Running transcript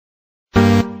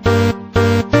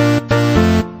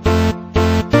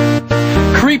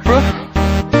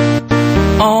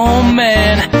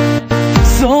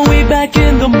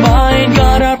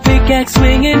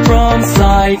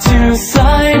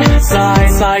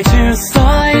try to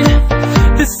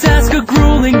slide this task a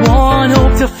grueling one.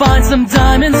 Hope to find some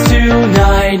diamonds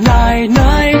tonight,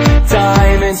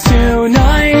 diamonds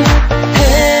tonight.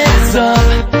 Heads up,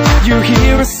 you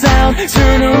hear a sound,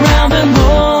 turn around and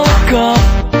look up.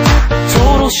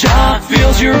 Total shock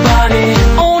fills your body.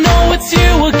 Oh no, it's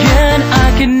you again.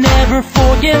 I can never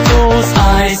forget those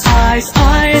eyes.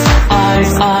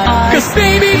 'Cause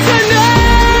baby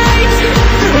tonight,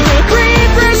 the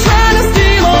creeper's trying to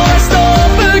steal our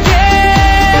stuff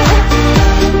again.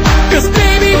 'Cause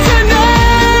baby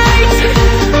tonight,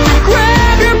 you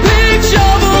grab your big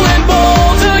shovel and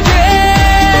bolt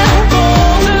again.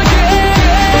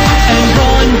 And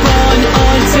run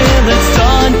until it's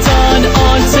done,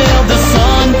 until the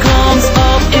sun comes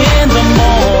up in the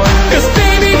morn. 'Cause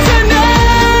baby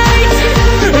tonight,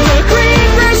 the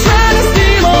creeper's trying to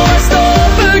steal our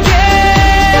stuff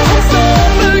again.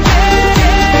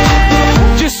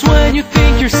 Just when you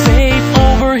think you're safe,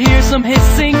 overhear some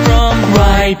hissing from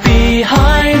right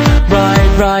behind,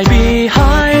 right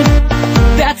behind.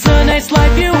 That's a nice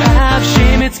life you have,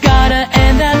 shame it's gotta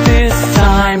end at this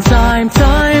time.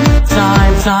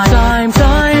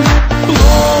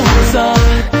 Blows up,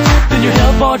 then your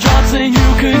health bar drops and you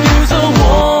could use a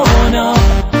one-up.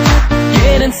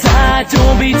 Get inside,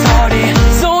 don't be tardy.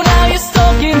 So now you're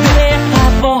stuck in there,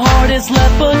 half a heart is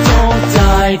left, but don't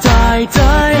die.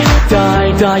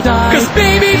 'Cause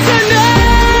baby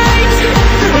tonight,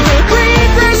 the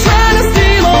creeper's trying to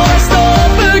steal our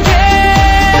stuff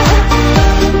again.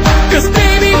 'Cause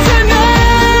baby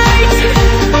tonight,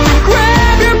 you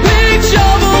grab your big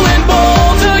shovel and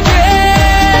bolt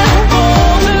again.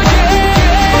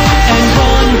 And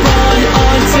run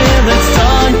until it's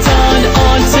done,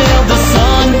 until the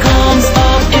sun comes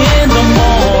up in the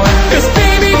morn. 'Cause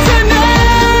baby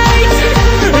tonight,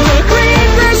 the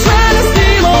creeper's trying to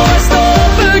steal our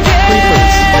stuff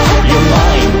again. You're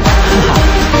mine.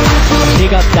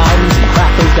 Dig up diamonds and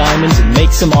crack those diamonds and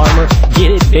make some armor.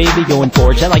 Get it, baby, go and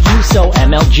forge that like you so.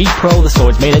 MLG Pro, the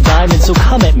sword's made of diamonds, so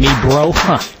come at me, bro.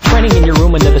 Training in your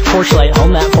room under the torchlight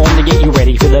on that phone to get you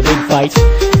ready for the big fight.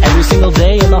 Every single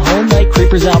day in the whole night,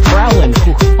 creepers out prowling.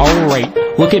 Alright,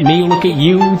 look at me, look at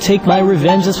you. Take my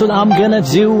revenge, that's what I'm gonna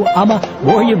do. I'm a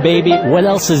warrior, baby, what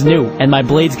else is new? And my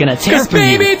blade's gonna tear 'Cause for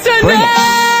you. baby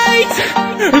tonight,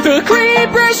 the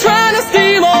creeper's trying to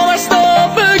steal all our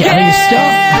stuff again. Getting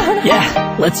stuff? Yeah,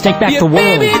 let's take back the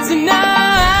world. Baby tonight,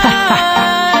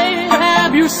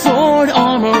 have your sword,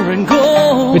 armor, and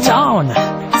gold. It's on.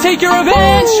 Take your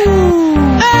revenge. So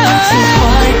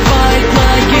fight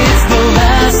like it's the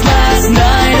last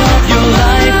night